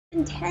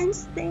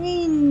intense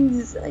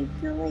things. I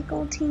feel like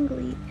all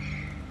tingly.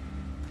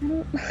 I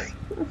don't.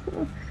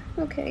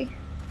 Okay.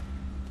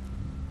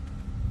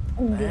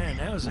 Man,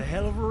 that was a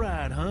hell of a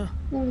ride, huh?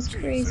 That was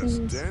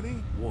crazy. Danny?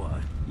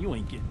 What? You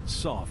ain't getting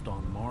soft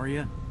on them, are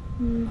ya?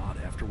 Not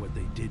after what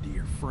they did to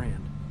your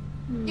friend.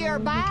 You're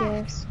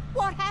back.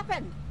 What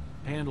happened?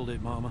 Handled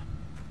it, Mama.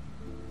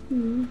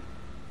 Oh,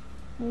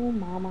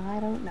 Mama, I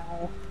don't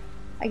know.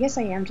 I guess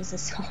I am just a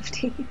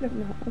softie. I don't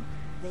know.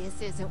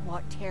 This isn't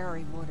what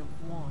Terry would have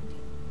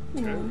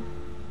wanted.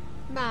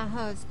 My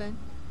husband,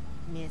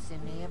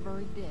 missing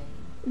every day.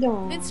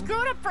 No. Then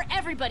screw it up for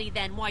everybody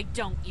then, why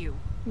don't you?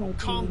 Oh,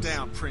 Calm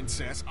down,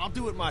 princess. I'll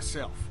do it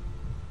myself.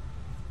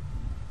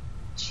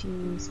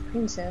 Jeez,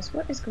 princess,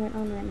 what is going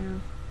on right now?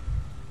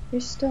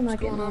 You're still not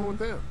getting on. What's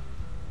going on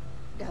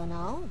with them?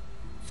 Dunno.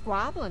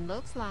 Squabbling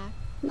looks like.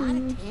 Lot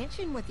of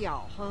tension with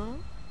y'all, huh?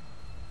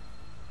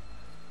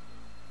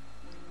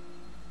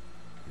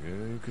 Yeah,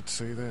 you could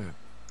say that.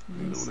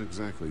 We don't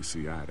exactly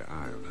see eye to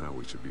eye on how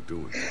we should be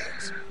doing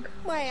things.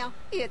 Well,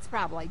 it's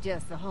probably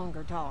just the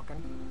hunger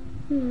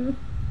talking.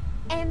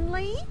 And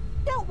Lee,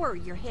 don't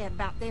worry your head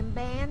about them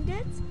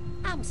bandits.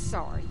 I'm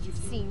sorry you've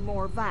seen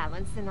more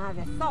violence than I'd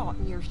have thought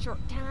in your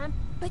short time,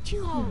 but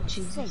you all are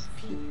safe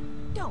here.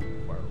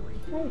 Don't worry.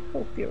 I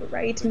hope you're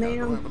right, Go have a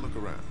ma'am. look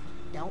around.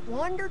 Don't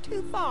wander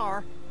too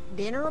far.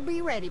 Dinner will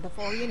be ready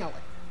before you know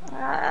it.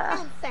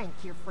 And thank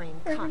your friend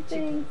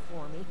Conchita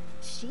for me.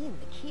 She and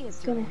the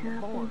kids are on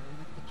the barn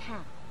with the cow.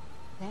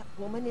 That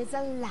woman is a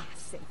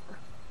lifesaver.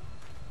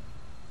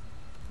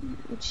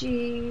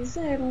 Jeez,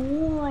 I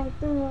don't like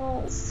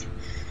this.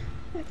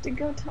 I have to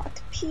go talk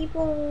to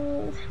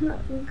people. I'm not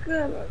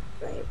good with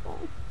people.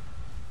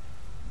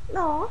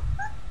 No,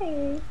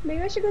 hey,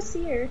 maybe I should go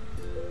see her.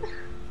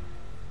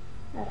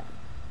 I don't know.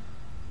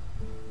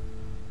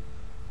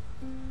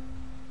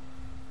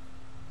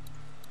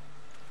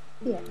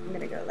 Yeah, I'm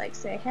gonna go like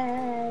say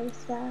hey,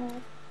 stop.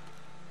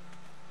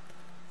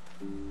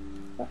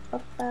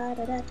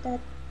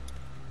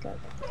 Go.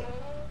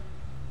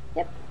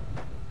 Yep.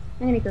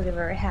 I'm gonna go give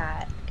her a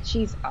hat, because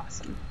she's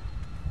awesome.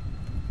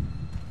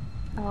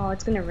 Oh,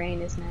 it's gonna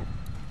rain, isn't it?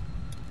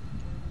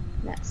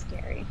 That's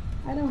scary.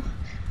 I don't...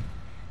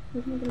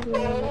 Isn't it gonna be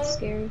rain? That's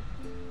scary.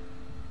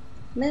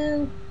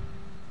 Moo!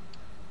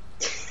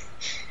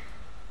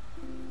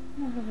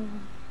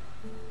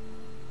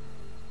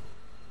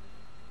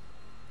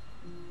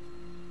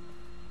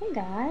 Hey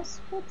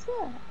guys, what's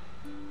up?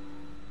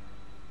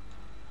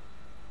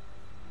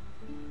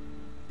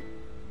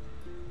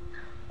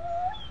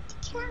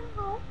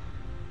 Cow.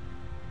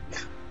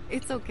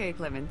 It's okay,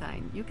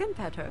 Clementine. You can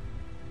pet her.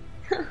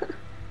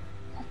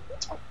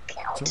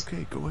 It's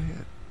okay, go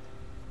ahead.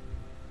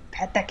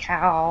 Pet the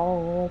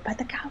cow. Pet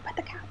the cow, pet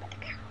the cow, pet the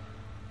cow.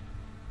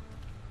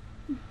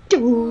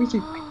 Do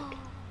you pet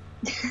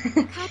the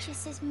cow? Katja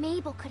says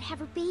Mabel could have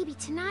her baby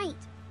tonight.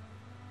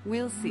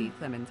 We'll see,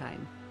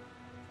 Clementine.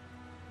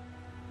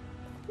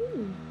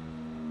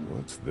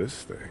 What's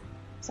this thing?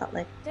 Salt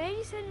lick.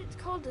 Daddy said it's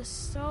called a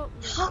salt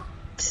lick. Hot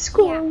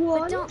score Yeah,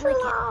 one. but don't lick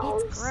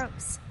it. It's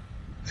gross.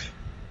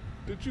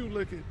 Did you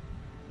lick it?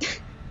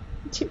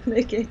 Did you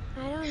lick it?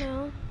 I don't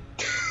know.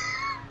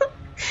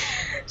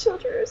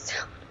 Children are so...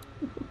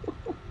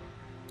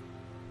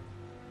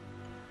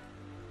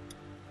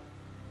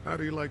 How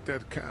do you like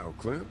that cow,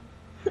 Clint?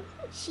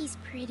 She's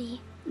pretty.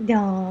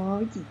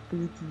 No, she's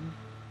pretty.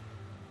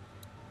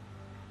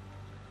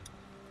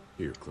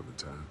 Here,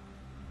 Clementine.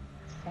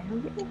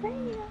 Found it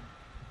right.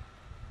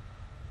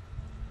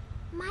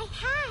 My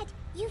hat!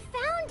 You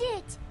found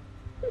it!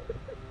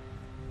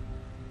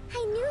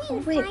 I knew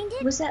you'd wait, find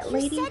it. was that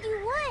lady? You said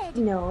you would.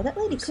 No, that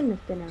lady couldn't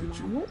have been her Did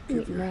mom. you What? give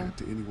Wait, your no. hat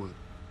to anyone?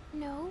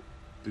 No,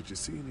 Did you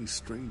see any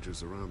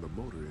strangers around the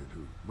motor inn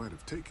who might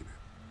have taken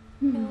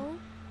it? no.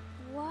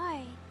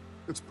 Why?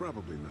 It's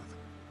probably nothing.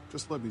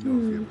 Just let me know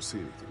if you ever see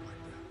anything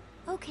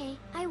like that. Okay,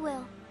 I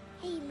will.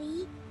 Hey,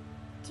 Lee,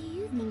 do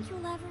you think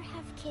you'll ever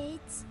have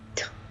kids?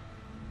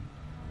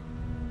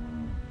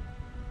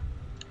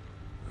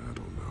 I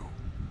don't know.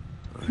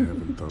 I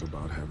haven't thought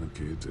about having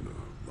kids in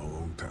a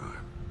long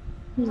time.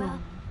 Well,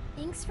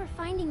 thanks for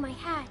finding my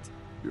hat.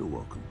 You're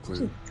welcome,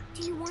 Clint.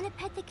 Do you want to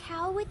pet the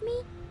cow with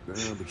me?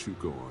 Nah, but you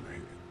go on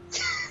ahead.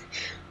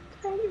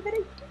 You better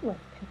do it.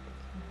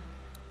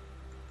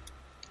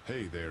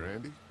 Hey there,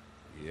 Andy.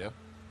 Yep.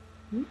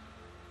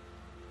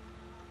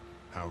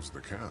 How's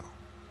the cow?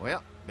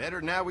 Well,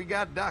 better now we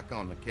got Doc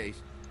on the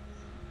case.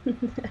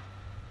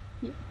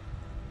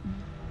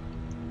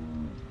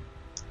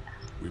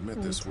 We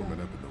met this woman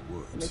up in the Let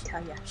me woods.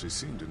 tell ya. She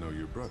seemed to know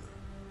your brother.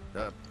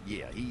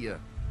 Yeah,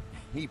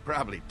 he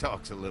probably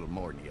talks a little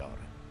more than he ought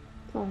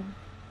to. Oh,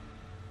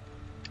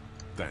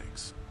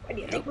 Thanks. what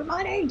do you think we're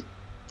mining?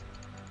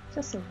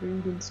 Just so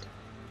rude and stuff.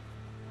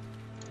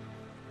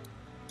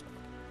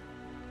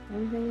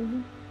 Anything in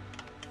here?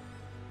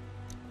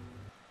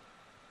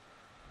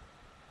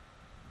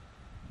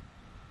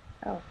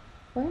 Oh,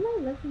 why am I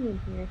looking in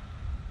here?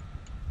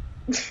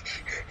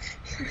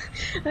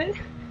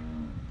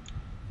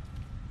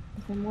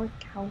 Is there more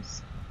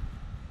cows?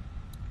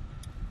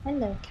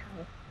 Hello,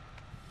 cow.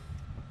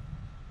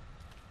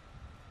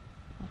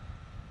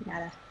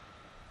 Nada.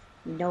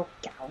 No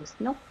cows.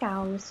 No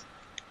cows.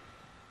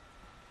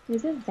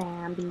 There's a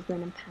zombie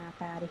gonna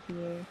pop out of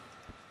here.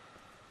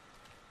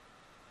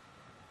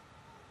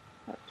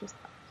 Oh, just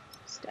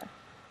stuff.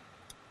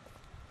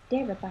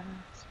 Dairy bars.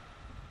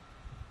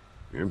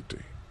 Empty.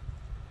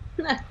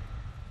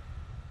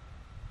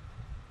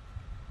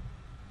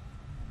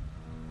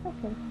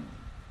 Okay.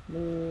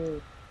 Moo.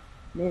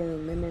 Moo,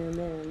 moo, moo,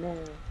 moo,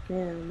 moo.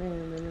 Moo,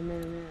 moo, moo,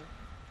 moo, moo.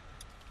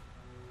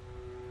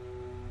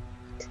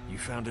 You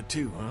found it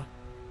too, huh?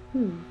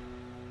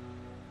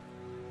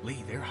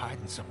 Lee, they're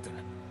hiding something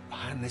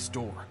behind this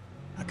door.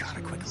 I got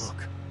a quick look.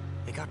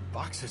 They got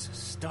boxes of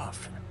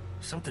stuff and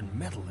something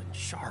metal and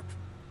sharp.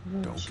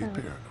 Don't get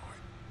paranoid.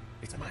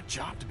 It's my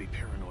job to be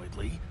paranoid,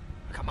 Lee.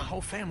 I got my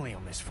whole family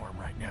on this farm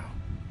right now.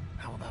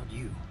 How about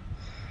you?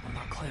 What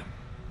about Clem?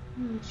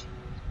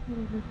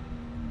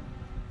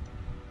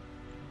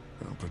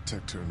 I'll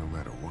protect her no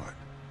matter what.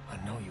 I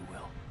know you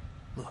will.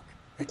 Look,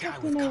 the guy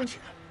with gotcha.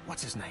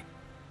 What's his name?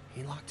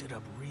 He locked it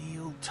up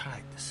real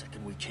tight the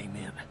second we came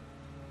in.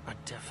 I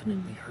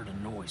definitely heard a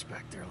noise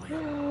back there,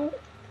 Lee.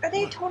 Are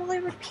they totally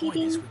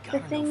repeating the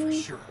thing in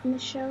the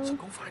show? So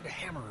go find a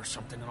hammer or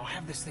something and I'll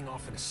have this thing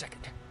off in a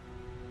second.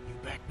 You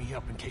back me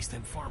up in case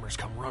them farmers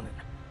come running.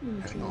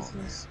 Hang on,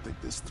 man. Think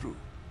this through.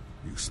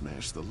 You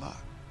smash the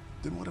lock.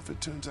 Then what if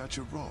it turns out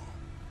you're wrong?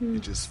 You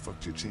just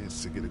fucked your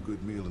chance to get a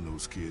good meal in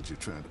those kids you're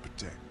trying to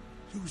protect.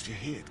 Use your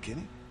head,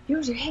 Kenny.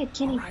 Use your head,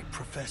 Kenny. All right,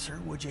 Professor.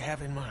 What'd you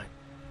have in mind?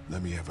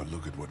 Let me have a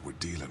look at what we're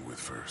dealing with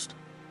first.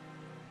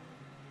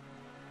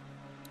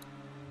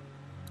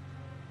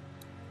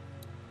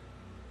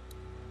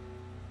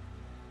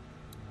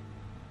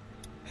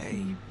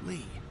 Hey,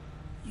 Lee.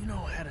 You know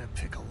how to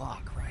pick a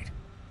lock, right?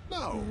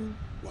 No.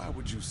 Why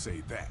would you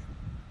say that?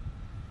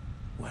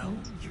 Well,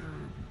 you're,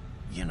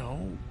 you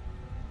know,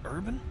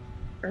 urban?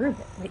 Urban?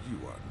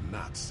 You are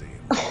not saying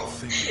what you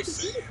think you're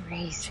saying.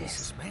 Racist.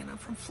 Jesus, man, I'm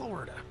from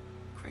Florida.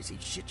 Crazy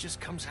shit just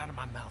comes out of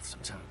my mouth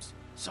sometimes.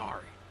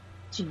 Sorry.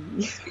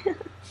 Jeez.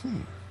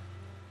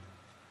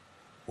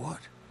 What?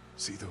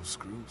 See those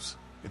screws?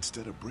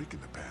 Instead of breaking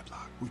the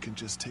padlock, we can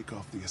just take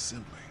off the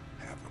assembly,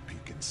 have a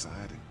peek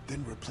inside, and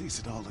then replace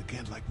it all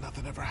again like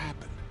nothing ever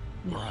happened.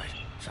 Right.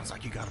 Sounds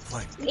like you got a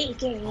plan.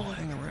 I'll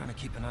hang around and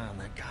keep an eye on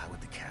that guy with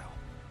the cow.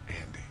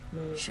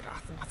 Andy. Shit,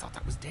 I thought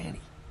that was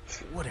Danny.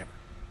 Whatever.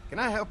 Can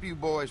I help you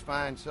boys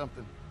find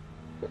something?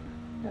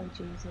 Oh,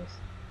 Jesus.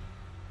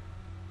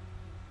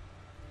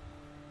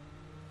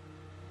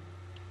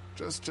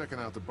 Just checking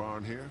out the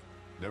barn here.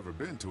 Never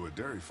been to a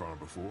dairy farm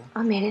before.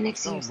 I made an Don't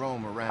excuse.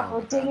 roam around.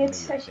 Oh, dang without it. me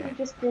I or should have Dad.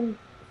 just been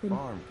The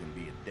farm can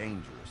be a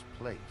dangerous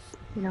place.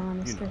 on the You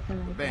know, stuff in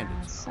my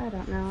bandits. grass. I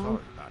don't know. Sorry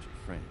about your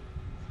friend.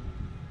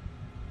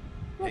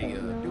 I Hey,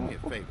 don't do know. me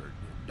a favor.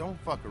 Don't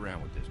fuck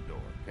around with this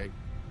door, okay?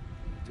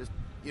 Just,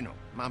 you know,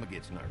 Mama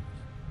gets nervous.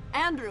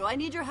 Andrew, I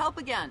need your help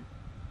again.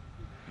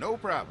 No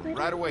problem.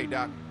 Right away,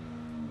 Doc.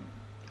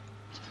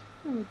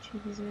 Oh,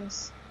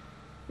 Jesus.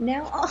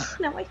 Now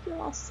I feel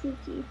all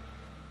sneaky.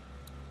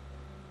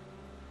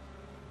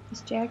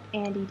 Distract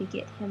Andy to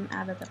get him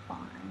out of the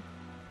barn.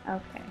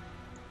 Okay.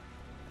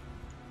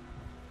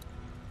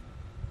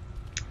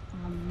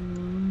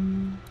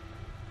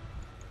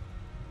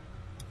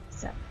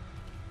 So.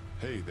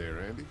 Hey there,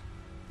 Andy.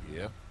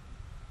 Yeah?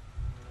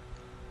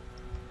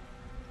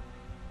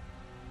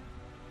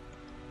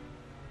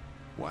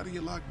 Why do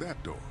you lock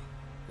that door?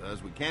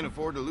 Because we can't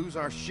afford to lose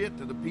our shit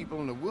to the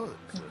people in the woods.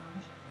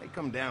 They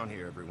come down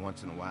here every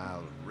once in a while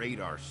and raid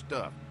our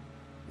stuff,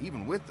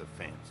 even with the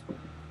fence.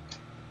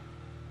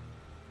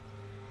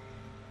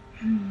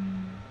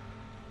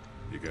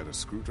 You got a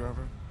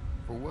screwdriver?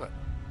 For what?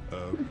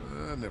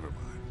 Never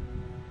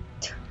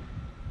mind.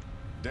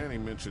 Danny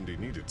mentioned he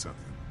needed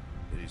something.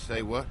 Did he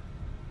say what?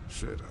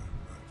 Shit,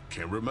 I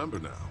can't remember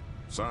now.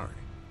 Sorry.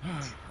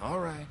 All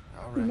right.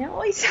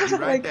 Now he sounded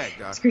Be right like back,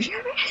 Doc.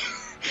 screwdriver.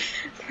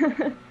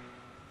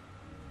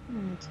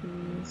 Oh,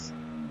 jeez.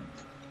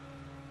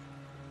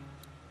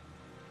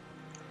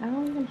 I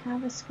don't even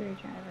have a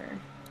screwdriver.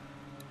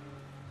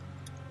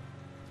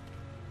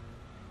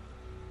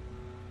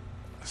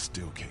 I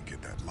still can't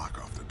get that lock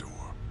off the door.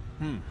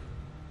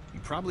 You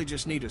probably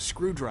just need a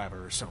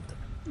screwdriver or something.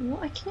 Well,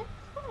 I can't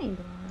find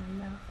one,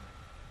 though.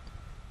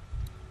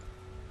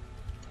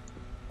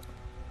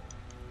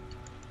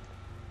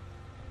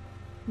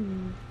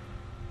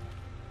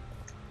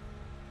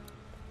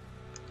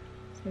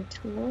 Is there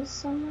tools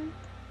somewhere?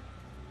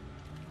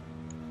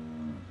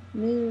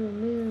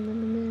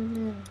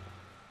 Moo.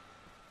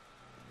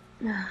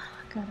 Ah,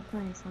 I gotta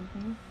find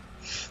something.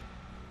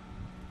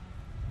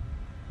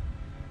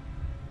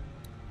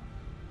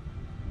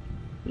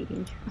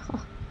 Feeding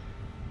trough.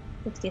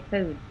 Let's get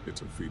food.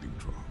 It's a feeding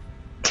trough.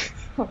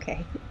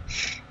 Okay.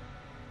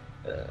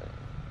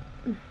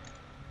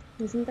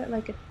 Isn't that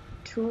like a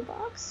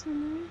toolbox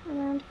somewhere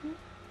around here?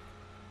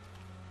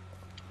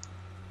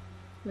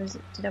 Was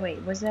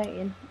I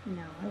in?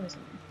 No, I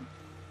wasn't in here.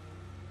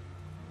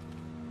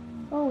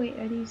 Oh wait,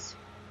 are these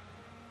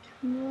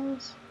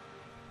tools?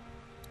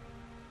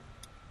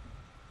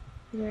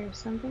 There's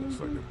something. Looks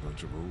like a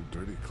bunch of old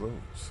dirty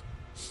clothes.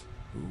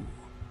 Ooh,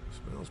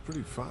 smells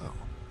pretty foul.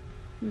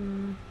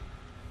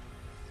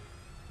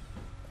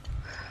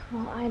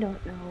 Well, I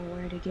don't know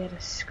where to get a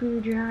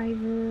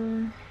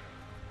screwdriver.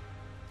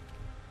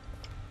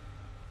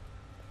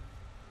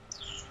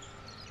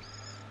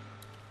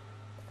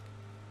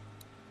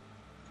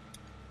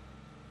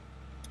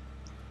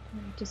 Do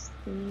I just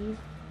leave?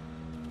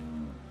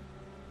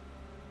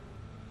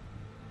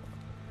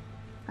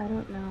 I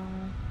don't know.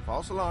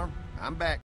 False alarm. I'm back.